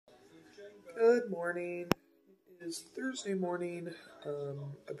Good morning. It is Thursday morning.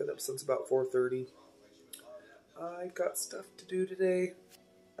 I've been up since about 4:30. I got stuff to do today.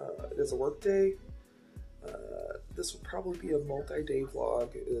 It is a work day. This will probably be a multi-day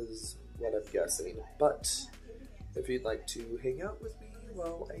vlog is what I'm guessing. But if you'd like to hang out with me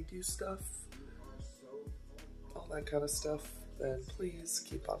while I do stuff, all that kind of stuff, then please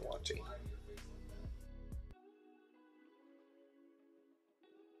keep on watching.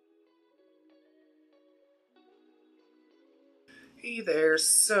 Hey there,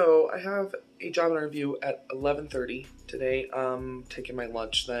 so I have a job interview at 11:30 today. Taking my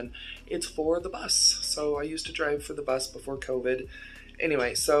lunch then. It's for the bus. So I used to drive for the bus before COVID.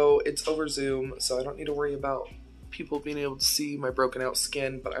 Anyway, so it's over Zoom, so I don't need to worry about people being able to see my broken out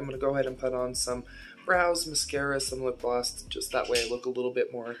skin, but I'm going to go ahead and put on some brows, mascara, some lip gloss, just that way I look a little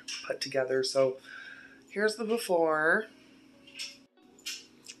bit more put together. So here's the before.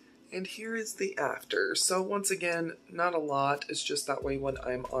 And here is the after. So once again, not a lot. It's just that way when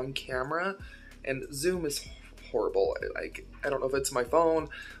I'm on camera. And Zoom is horrible. I don't know if it's my phone,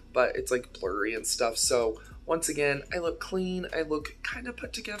 but it's like blurry and stuff. So once again, I look clean. I look kind of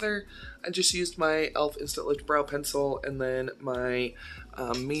put together. I just used my e.l.f. Instant Lift Brow Pencil and then my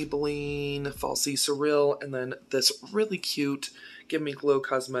Maybelline Falsies Surreal and then this really cute Give Me Glow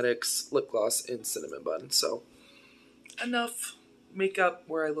Cosmetics lip gloss in Cinnamon Bun. So enough makeup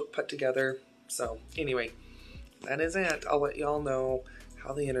where I look put together. So anyway, that is it. I'll let y'all know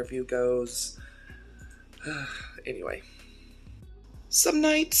how the interview goes. Anyway, some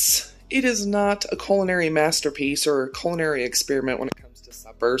nights it is not a culinary masterpiece or a culinary experiment when it comes to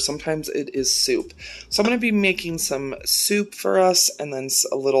supper. Sometimes it is soup. So I'm going to be making some soup for us and then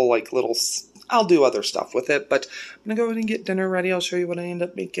a little I'll do other stuff with it, but I'm going to go ahead and get dinner ready. I'll show you what I end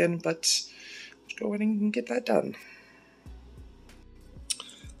up making, but let's go ahead and get that done.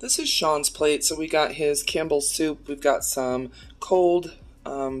 This is Sean's plate. So we got his Campbell's soup. We've got some cold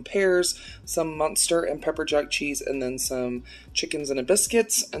pears, some Munster and pepper jack cheese, and then some chickens and a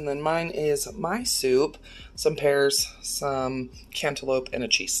biscuits. And then mine is my soup, some pears, some cantaloupe, and a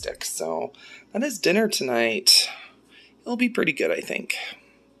cheese stick. So that is dinner tonight. It'll be pretty good, I think.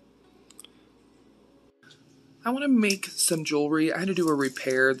 I want to make some jewelry. I had to do a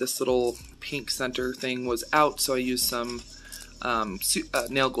repair. This little pink center thing was out, so I used some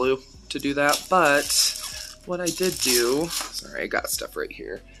nail glue to do that. But what I did do, sorry, I got stuff right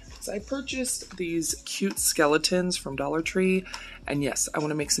here, is I purchased these cute skeletons from Dollar Tree, and yes, I want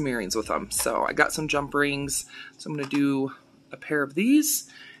to make some earrings with them. So I got some jump rings, so I'm going to do a pair of these,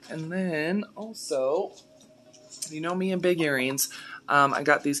 and then also, you know me and big earrings, I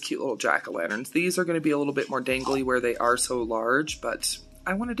got these cute little jack-o'-lanterns. These are going to be a little bit more dangly where they are so large, but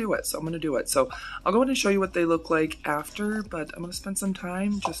I want to do it, so I'm going to do it. So I'll go ahead and show you what they look like after, but I'm going to spend some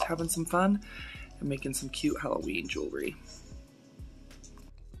time just having some fun and making some cute Halloween jewelry.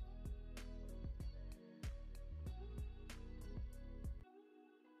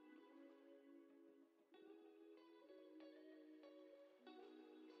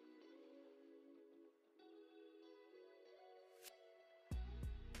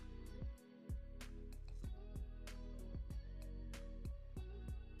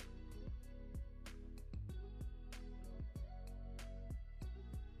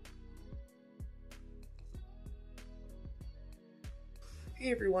 Hey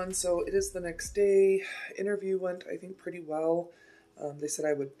everyone, so it is the next day. Interview went, I think, pretty well. They said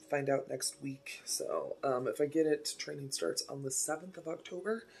I would find out next week. So if I get it, training starts on the 7th of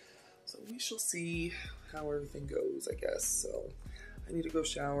October. So we shall see how everything goes, I guess. So I need to go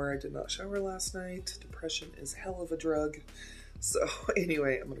shower. I did not shower last night. Depression is hell of a drug. So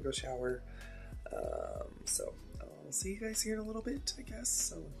anyway, I'm going to go shower. So I'll see you guys here in a little bit, I guess.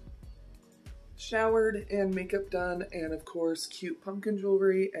 So showered and makeup done, and of course cute pumpkin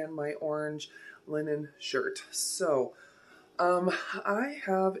jewelry and my orange linen shirt. So I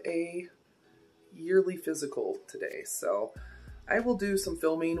have a yearly physical today, so I will do some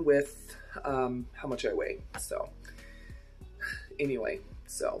filming with how much I weigh. So anyway,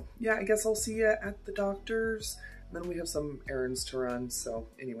 so yeah, I guess I'll see you at the doctor's, and then we have some errands to run. So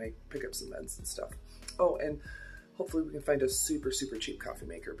anyway, pick up some meds and stuff. Oh, and hopefully we can find a super cheap coffee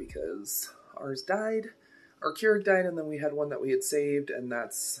maker because ours died, our Keurig died, and then we had one that we had saved, and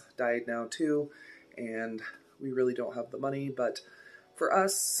that's died now too, and we really don't have the money, but for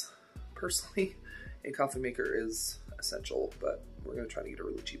us, personally, a coffee maker is essential, but we're going to try to get a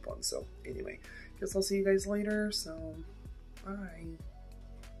really cheap one. So anyway, guess I'll see you guys later, so bye.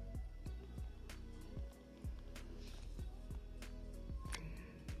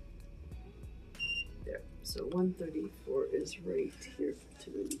 There, so 134 is right here for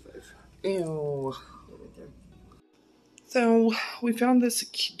 295. Ew. So we found this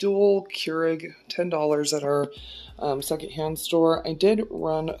dual Keurig, $10 at our secondhand store. I did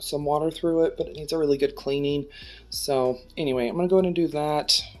run some water through it, but it needs a really good cleaning. So anyway, I'm gonna go ahead and do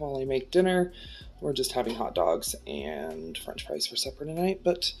that while I make dinner. We're just having hot dogs and French fries for supper tonight,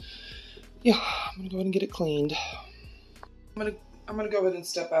 but yeah, I'm gonna go ahead and get it cleaned. I'm gonna go ahead and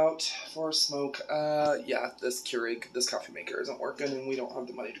step out for a smoke. Yeah, this Keurig, this coffee maker isn't working, and we don't have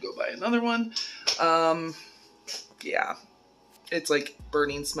the money to go buy another one. Yeah, it's like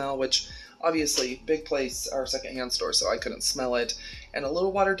burning smell, which obviously big place, our secondhand store, so I couldn't smell it. And a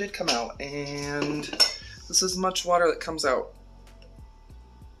little water did come out, and this is much water that comes out.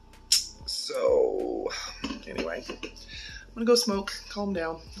 So anyway, I'm gonna go smoke, calm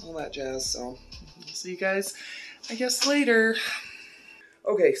down, all that jazz. So see you guys, I guess, later.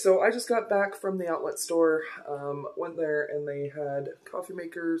 Okay, so I just got back from the outlet store, went there and they had coffee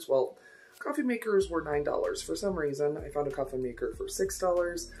makers. Well, coffee makers were $9. For some reason, I found a coffee maker for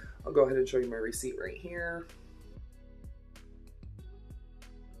 $6. I'll go ahead and show you my receipt right here.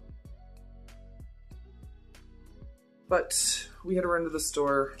 But we had to run to the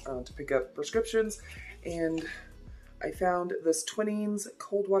store to pick up prescriptions, and I found this Twinings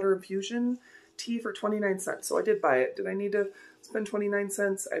cold water infusion tea for 29 cents. So I did buy it. Did I need to spend 29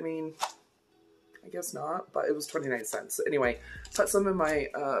 cents? I mean, I guess not, but it was 29 cents. Anyway, put some in my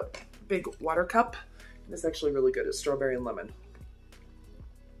big water cup. And it's actually really good. It's strawberry and lemon.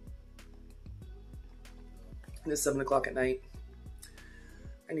 And it's 7 o'clock at night.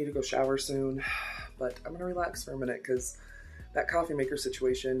 I need to go shower soon, but I'm gonna relax for a minute because that coffee maker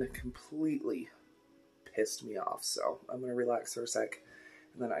situation completely pissed me off. So I'm gonna relax for a sec,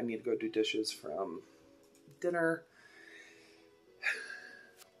 and then I need to go do dishes from dinner.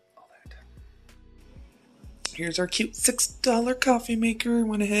 All that. Here's our cute $6 coffee maker.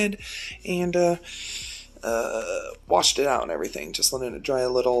 Went ahead and washed it out and everything. Just letting it dry a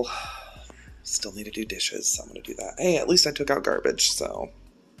little. Still need to do dishes, so I'm gonna do that. Hey, at least I took out garbage, so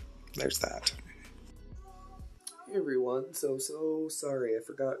there's that. Hey everyone, so sorry. I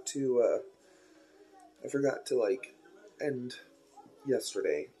forgot to like end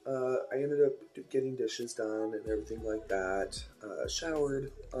yesterday. I ended up getting dishes done and everything like that.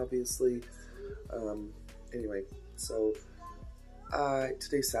 Showered, obviously. Anyway, so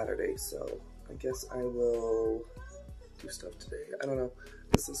today's Saturday, so I guess I will do stuff today. I don't know.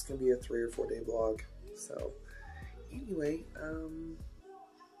 This is gonna be a 3 or 4 day vlog. So anyway, I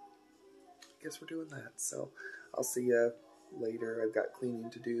guess we're doing that. So I'll see you later. I've got cleaning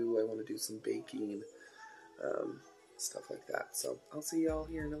to do. I want to do some baking, stuff like that. So I'll see y'all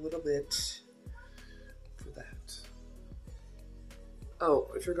here in a little bit for that. Oh,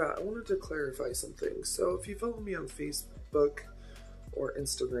 I forgot. I wanted to clarify something. So if you follow me on Facebook or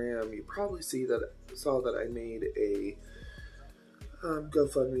Instagram, you probably saw that I made a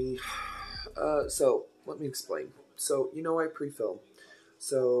GoFundMe. So let me explain. So I pre-film.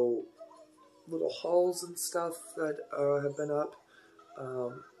 So little hauls and stuff that have been up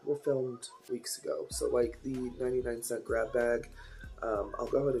were filmed weeks ago. So like the 99-cent grab bag, I'll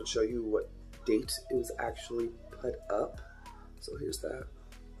go ahead and show you what date it was actually put up. So here's that.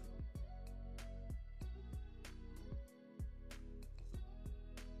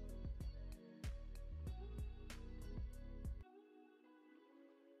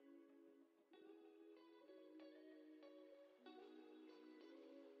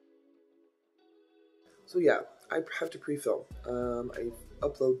 So yeah, I have to pre-film. I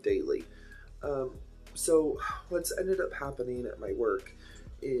upload daily. So what's ended up happening at my work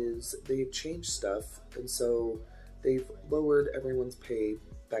is they've changed stuff, and so they've lowered everyone's pay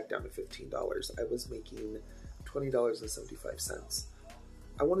back down to $15. I was making $20.75.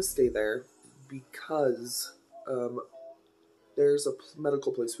 I want to stay there because there's a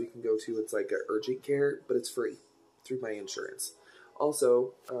medical place we can go to. It's like an urgent care, but it's free through my insurance.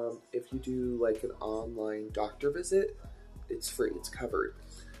 Also, if you do like an online doctor visit, it's free, it's covered.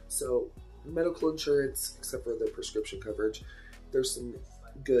 So medical insurance, except for the prescription coverage, there's some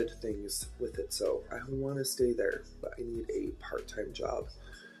good things with it. So I want to stay there, but I need a part-time job.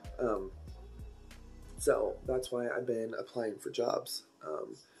 So that's why I've been applying for jobs.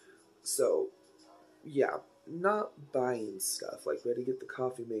 So yeah, not buying stuff. Like we had to get the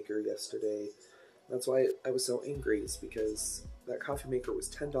coffee maker yesterday. That's why I was so angry, is because that coffee maker was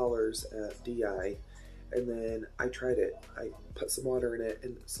 $10 at DI, and then I tried it. I put some water in it,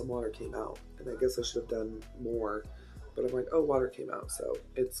 and some water came out. And I guess I should have done more, but I'm like, oh, water came out, so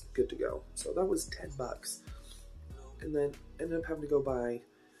it's good to go. So that was $10. And then ended up having to go buy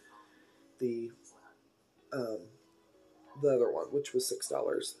the other one, which was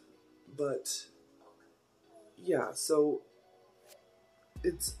 $6. But yeah, so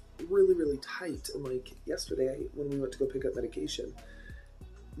it's really, really tight. And like yesterday when we went to go pick up medication,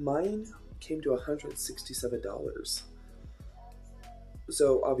 mine came to $167.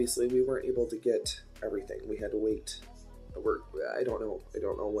 So obviously we weren't able to get everything. We had to wait. I don't know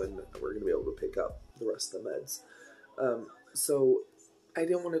when we're gonna be able to pick up the rest of the meds. So I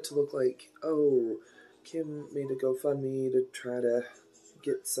didn't want it to look like, oh, Kim made a GoFundMe to try to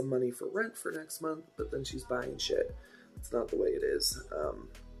get some money for rent for next month, but then she's buying shit. It's not the way it is.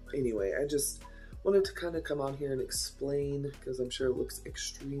 Anyway, I just wanted to kind of come on here and explain, because I'm sure it looks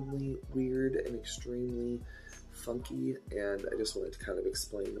extremely weird and extremely funky, and I just wanted to kind of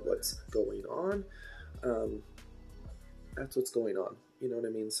explain what's going on. That's what's going on, you know what I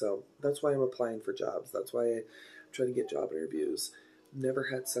mean? So that's why I'm applying for jobs. That's why I'm trying to get job interviews. Never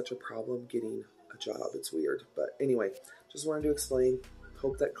had such a problem getting a job. It's weird. But anyway, just wanted to explain.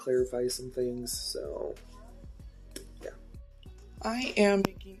 Hope that clarifies some things. So, yeah. I am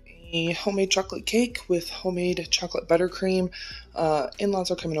making a homemade chocolate cake with homemade chocolate buttercream. In-laws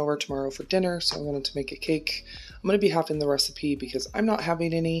are coming over tomorrow for dinner, so I wanted to make a cake. I'm going to be halving the recipe because I'm not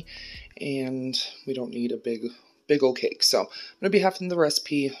having any, and we don't need a big old cake. So I'm going to be halving the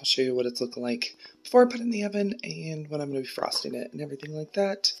recipe. I'll show you what it's looking like before I put it in the oven and when I'm going to be frosting it and everything like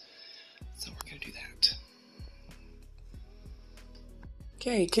that. So we're going to do that.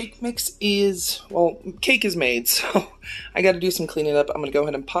 Okay, cake mix is, well, cake is made, so I got to do some cleaning up. I'm going to go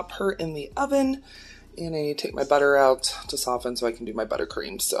ahead and pop her in the oven, and I need to take my butter out to soften so I can do my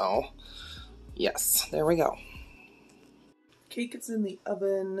buttercream. So yes, there we go. Cake is in the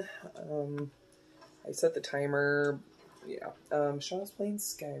oven. I set the timer. Yeah. Sean's playing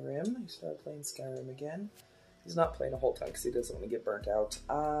Skyrim. He started playing Skyrim again. He's not playing a whole ton because he doesn't want to get burnt out.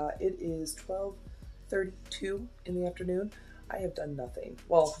 It is 12:32 in the afternoon. I have done nothing.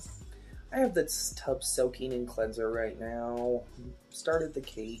 Well, I have this tub soaking in cleanser right now. Started the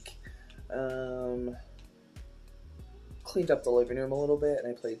cake. Cleaned up the living room a little bit, and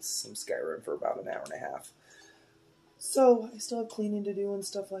I played some Skyrim for about an hour and a half. So I still have cleaning to do and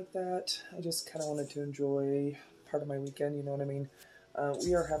stuff like that. I just kind of wanted to enjoy part of my weekend, you know what I mean?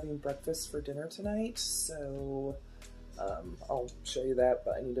 We are having breakfast for dinner tonight, so I'll show you that,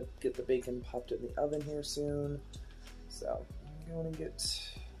 but I need to get the bacon popped in the oven here soon. So I'm going to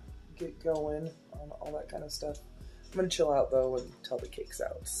get going on all that kind of stuff. I'm going to chill out though until the cake's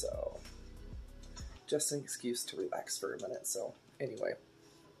out, so just an excuse to relax for a minute. So anyway.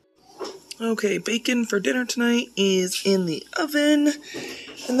 Okay, bacon for dinner tonight is in the oven,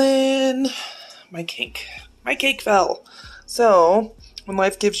 and then my cake fell. So when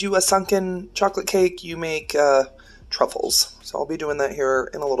life gives you a sunken chocolate cake, you make truffles. So I'll be doing that here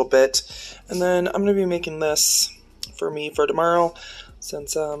in a little bit, and then I'm going to be making this for me for tomorrow,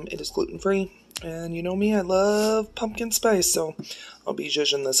 since it is gluten-free, and you know me, I love pumpkin spice, so I'll be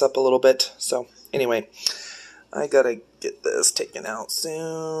zhuzhing this up a little bit. So anyway, I gotta get this taken out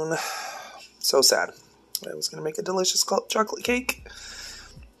soon. So sad. I was gonna make a delicious chocolate cake.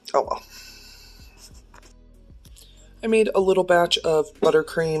 Oh well. I made a little batch of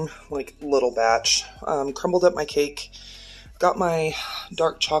buttercream, like little batch. Crumbled up my cake. Got my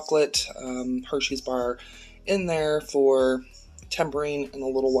dark chocolate Hershey's bar in there for tempering in a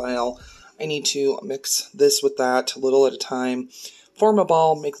little while. I need to mix this with that a little at a time. Form a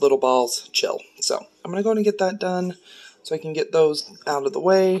ball, make little balls, chill. So I'm gonna go and get that done so I can get those out of the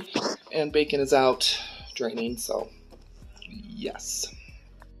way. And bacon is out draining, so yes.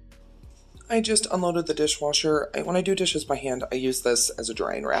 I just unloaded the dishwasher. When I do dishes by hand, I use this as a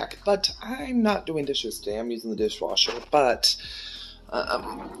drying rack, but I'm not doing dishes today. I'm using the dishwasher, but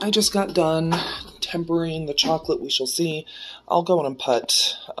I just got done tempering the chocolate. We shall see. I'll go in and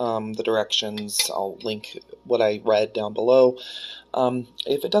put the directions. I'll link what I read down below.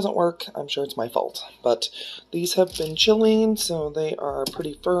 If it doesn't work, I'm sure it's my fault. But these have been chilling, so they are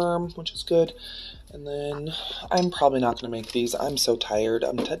pretty firm, which is good. And then I'm probably not going to make these. I'm so tired.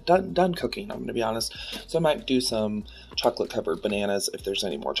 I'm done cooking, I'm going to be honest. So I might do some chocolate-covered bananas if there's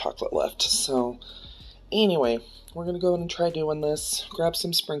any more chocolate left. So anyway, we're going to go in and try doing this. Grab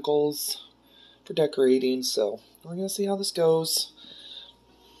some sprinkles for decorating. So we're going to see how this goes.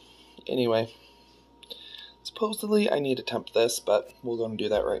 Anyway, supposedly I need to temp this, but we'll go and do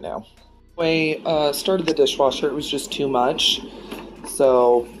that right now. Anyway, started the dishwasher. It was just too much.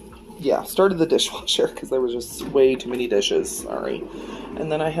 So yeah, started the dishwasher because there was just way too many dishes. Sorry.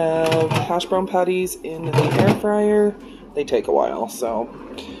 And then I have hash brown patties in the air fryer. They take a while, so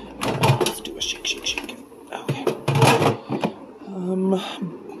let's do a shake. Okay.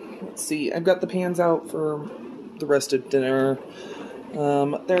 Let's see. I've got the pans out for the rest of dinner.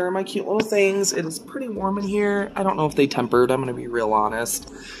 There are my cute little things. It is pretty warm in here. I don't know if they tempered. I'm going to be real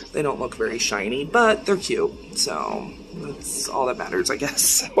honest. They don't look very shiny, but they're cute. So that's all that matters, I guess.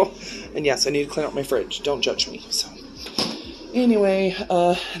 So, and yes, I need to clean out my fridge. Don't judge me. So anyway,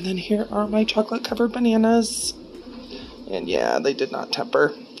 and then here are my chocolate covered bananas. And yeah, they did not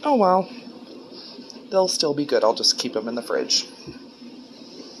temper. Oh well. They'll still be good. I'll just keep them in the fridge.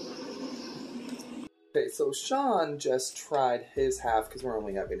 Okay, so Sean just tried his half, because we're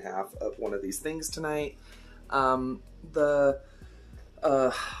only having half of one of these things tonight. The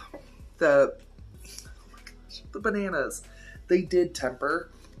bananas, they did temper,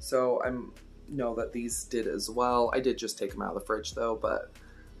 so I know that these did as well. I did just take them out of the fridge though, but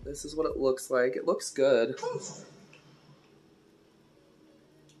this is what it looks like. It looks good.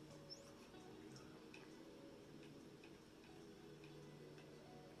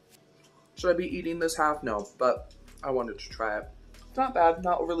 Should I be eating this half? No, but I wanted to try it. It's not bad,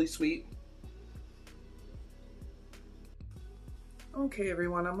 not overly sweet. Okay,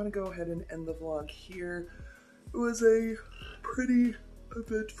 everyone, I'm going to go ahead and end the vlog here. It was a pretty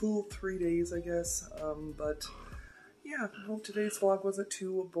eventful 3 days, I guess. But yeah, I hope today's vlog wasn't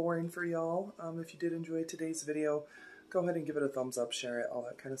too boring for y'all. If you did enjoy today's video, go ahead and give it a thumbs up, share it, all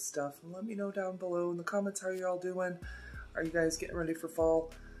that kind of stuff. And let me know down below in the comments how y'all doing. Are you guys getting ready for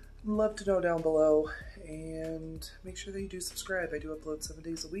fall? I'd love to know down below. And make sure that you do subscribe. I do upload 7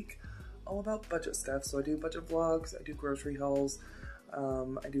 days a week, all about budget stuff. So I do budget vlogs, I do grocery hauls,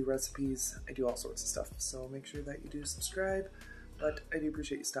 I do recipes, I do all sorts of stuff. So make sure that you do subscribe. But I do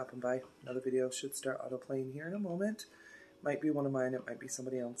appreciate you stopping by. Another video should start autoplaying here in a moment. Might be one of mine, it might be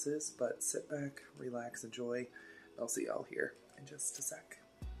somebody else's, but sit back, relax, enjoy. I'll see y'all here in just a sec.